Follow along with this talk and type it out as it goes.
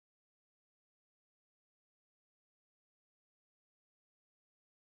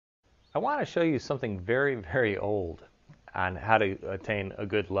I want to show you something very, very old on how to attain a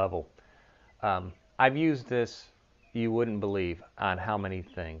good level. I've used this, you wouldn't believe, on how many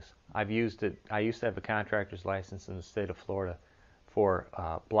things. I've used it. I used to have a contractor's license in the state of Florida for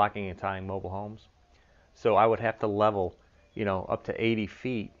blocking and tying mobile homes. So I would have to level, up to 80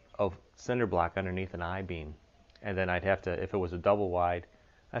 feet of cinder block underneath an I-beam. And then I'd have to, if it was a double wide,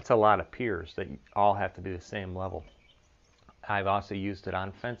 that's a lot of piers that all have to be the same level. I've also used it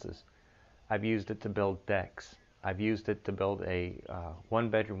on fences. I've used it to build decks. I've used it to build a one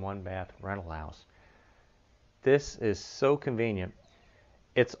bedroom, one bath rental house. This is so convenient.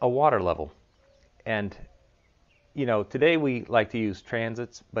 It's a water level. And, today we like to use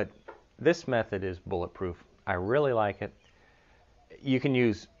transits, but this method is bulletproof. I really like it. You can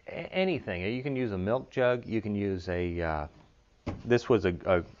use anything. You can use a milk jug. You can use this was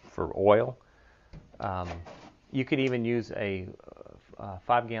a for oil. You could even use a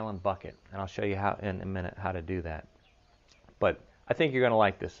 5-gallon bucket, and I'll show you how in a minute how to do that. But I think you're going to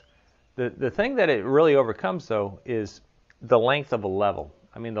like this. The thing that it really overcomes, though, is the length of a level.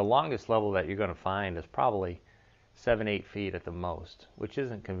 I mean, the longest level that you're going to find is probably 7-8 feet at the most, which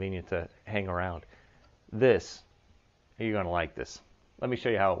isn't convenient to hang around. This, you're going to like this. Let me show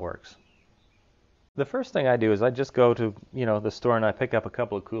you how it works. The first thing I do is I just go to the store and I pick up a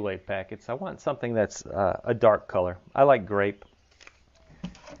couple of Kool-Aid packets. I want something that's a dark color. I like grape,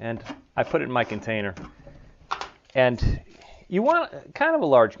 and I put it in my container. And you want kind of a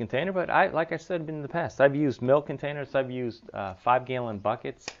large container, but like I said in the past, I've used milk containers. I've used 5-gallon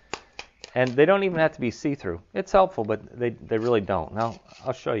buckets, and they don't even have to be see-through. It's helpful, but they really don't. Now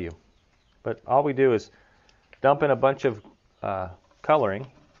I'll show you. But all we do is dump in a bunch of coloring,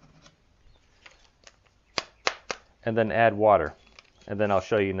 and then add water. And then I'll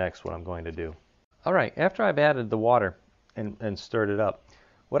show you next what I'm going to do. All right, after I've added the water and stirred it up,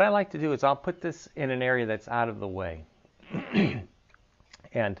 what I like to do is I'll put this in an area that's out of the way.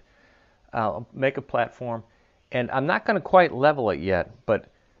 And I'll make a platform. And I'm not going to quite level it yet,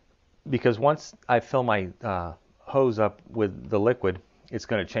 but because once I fill my hose up with the liquid, it's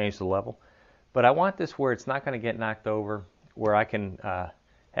going to change the level. But I want this where it's not going to get knocked over, where I can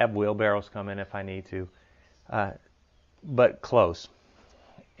have wheelbarrows come in if I need to. But close.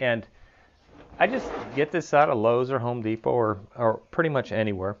 And I just get this out of Lowe's or Home Depot or pretty much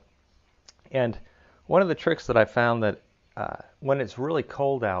anywhere. And one of the tricks that I found that when it's really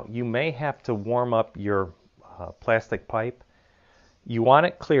cold out, you may have to warm up your plastic pipe. You want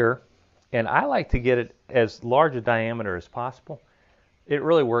it clear, and I like to get it as large a diameter as possible. It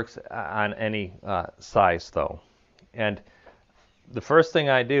really works on any size though. And the first thing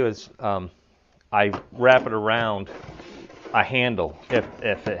I do is I wrap it around a handle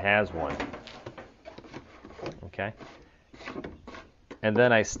if it has one. Okay? And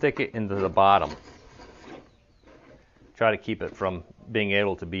then I stick it into the bottom. Try to keep it from being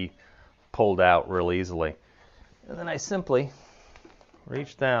able to be pulled out real easily. And then I simply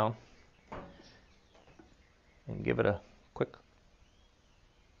reach down and give it a quick,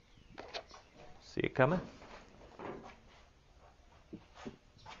 see it coming?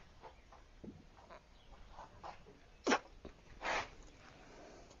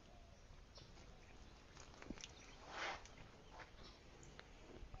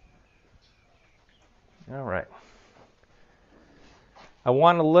 All right. I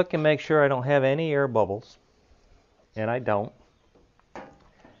want to look and make sure I don't have any air bubbles, and I don't.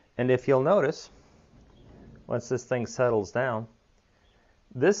 And if you'll notice, once this thing settles down,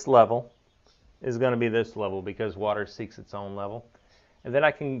 this level is going to be this level because water seeks its own level. And then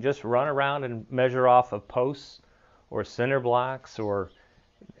I can just run around and measure off of posts or cinder blocks or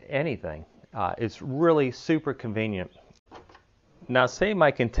anything. It's really super convenient. Now, say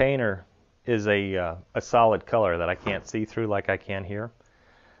my container is a solid color that I can't see through like I can here.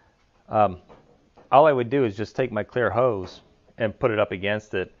 All I would do is just take my clear hose and put it up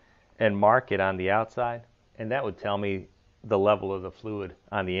against it and mark it on the outside, and that would tell me the level of the fluid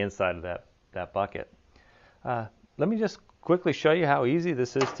on the inside of that bucket. Let me just quickly show you how easy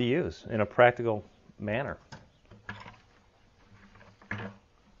this is to use in a practical manner.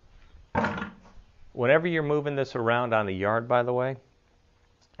 Whenever you're moving this around on the yard, by the way,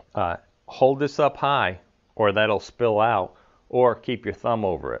 hold this up high or that'll spill out, or keep your thumb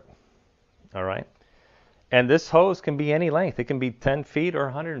over it. All right? And this hose can be any length. It can be 10 feet or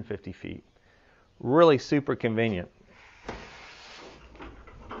 150 feet. Really super convenient.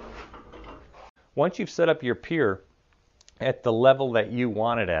 Once you've set up your pier at the level that you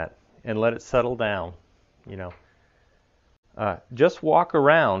want it at and let it settle down, just walk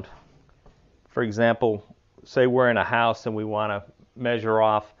around. For example, say we're in a house and we want to measure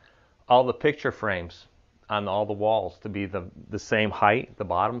off all the picture frames on all the walls to be the same height, the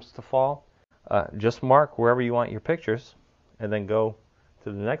bottoms to fall. Just mark wherever you want your pictures and then go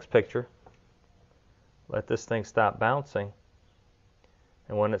to the next picture. Let this thing stop bouncing,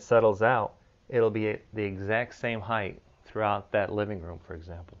 and when it settles out, it'll be the exact same height throughout that living room, for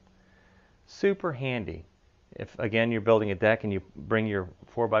example. Super handy. If, again, you're building a deck and you bring your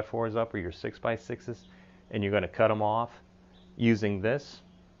 4x4s up or your 6x6s and you're going to cut them off using this,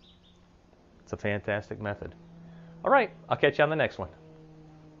 it's a fantastic method. All right, I'll catch you on the next one.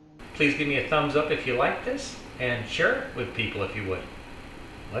 Please give me a thumbs up if you like this and share it with people if you would.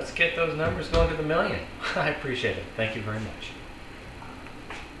 Let's get those numbers going to the million. I appreciate it. Thank you very much.